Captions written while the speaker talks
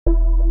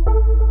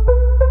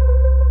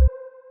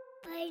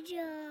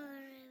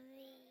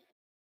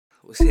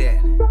What's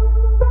happening?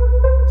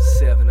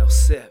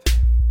 707.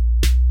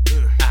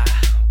 I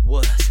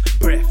was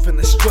bred from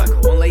the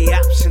struggle, only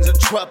options are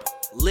trouble.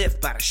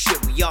 Live by the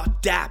shit, we all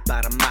die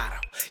by the motto.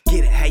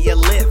 Get it how you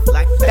live,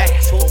 like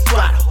fast, full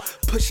throttle.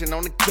 Pushing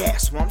on the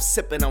gas while I'm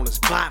sipping on this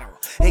bottle.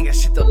 Ain't got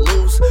shit to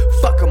lose,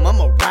 fuck 'em,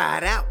 I'ma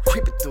ride out.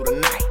 Creeping through the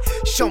night,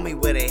 show me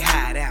where they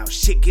hide out.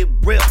 Shit get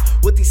real,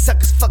 what these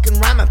suckers fucking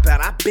rhyming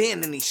about. I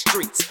been in these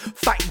streets,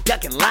 fighting,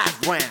 ducking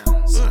live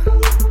rounds.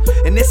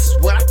 And this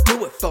is what I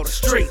do it for the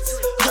streets.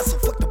 Hustle,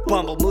 fuck the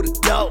bumble, move the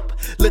dope.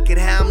 Look at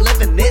how I'm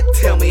living it,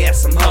 tell me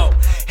that's some hope.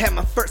 Had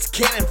my first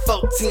cannon,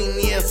 14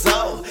 years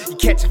old. You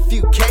catch a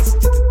few cases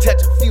just to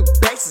touch a few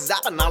bases.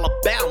 I've been all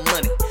about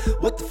money.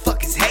 What the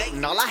fuck is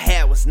hating? All I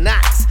had was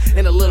knocks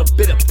and a little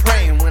bit of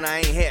praying when I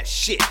ain't had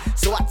shit.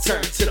 So I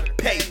turned to the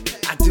pavement.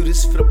 I do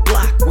this for the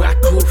block where I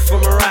grew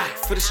from a rock.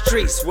 For the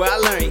streets where I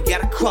learned you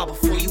gotta crawl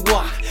before you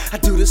walk. I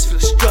do this for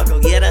the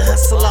struggle, yeah, the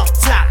hustle off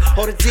top.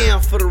 Hold it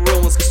down for the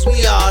real ones, cause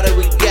we all that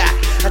we got.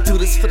 I do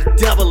this for the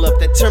double up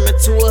that turned me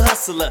to a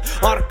hustler.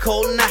 All the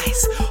cold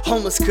nights,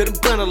 homeless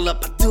couldn't bundle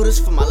up. I do this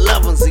for my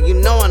loved ones, and you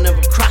know I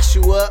never cross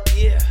you up.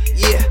 Yeah,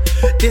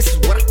 this is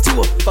what I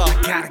do it for.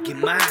 I gotta get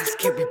mine,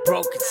 can't be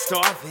broke and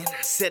starving.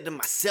 I said to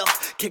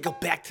myself, can't go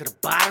back to the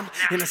bottom.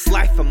 In this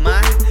life of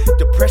mine,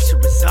 the pressure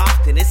is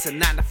often. It's a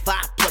 9 to 5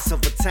 plus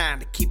overtime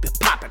to keep it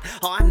popping.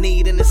 All I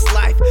need in this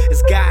life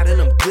is God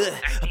and I'm good.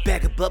 A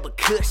bag of Bubba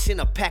Kush and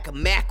a pack of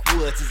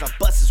Macwoods. As I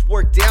bust this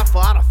work down for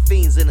all the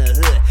fiends in the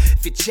hood.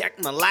 If you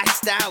check my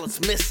lifestyle, it's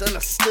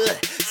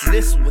misunderstood. So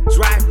this is what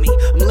drive me.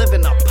 I'm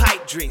living on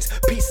pipe dreams,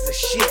 pieces of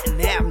shit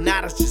and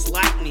have-notters just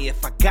like me.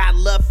 If I got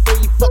love for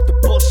you, fuck the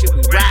bullshit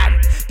we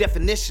riding.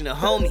 Definition of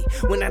homie,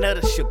 when that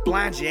other shit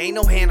blinds you, ain't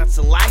no handouts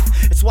in life.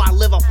 That's why I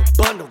live off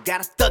a bundle,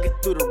 gotta thug it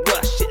through the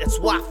rush. Shit, that's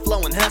why I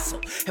flow and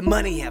hustle. Have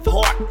money, have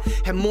heart,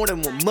 have more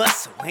than one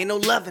muscle. Ain't no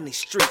love in these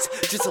streets,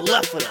 just a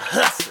love for the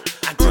hustle.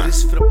 I do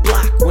this for the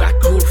block where I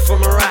grew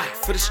from a rock.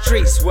 For the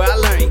streets where I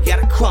learned you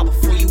gotta crawl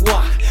before you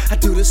walk. I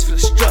do this for the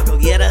struggle,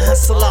 yeah, the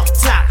hustle off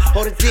top.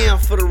 Hold it down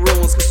for the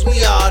ruins, cause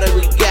we all that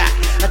we got.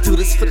 I do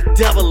this for the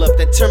double up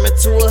that turned me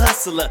to a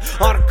hustler.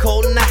 All the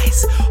cold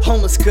nights,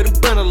 homeless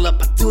couldn't bundle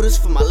up. I do this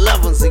for my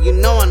loved ones, and you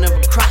know I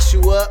never cross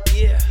you up.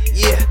 Yeah,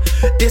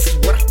 this is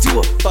what I do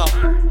it for.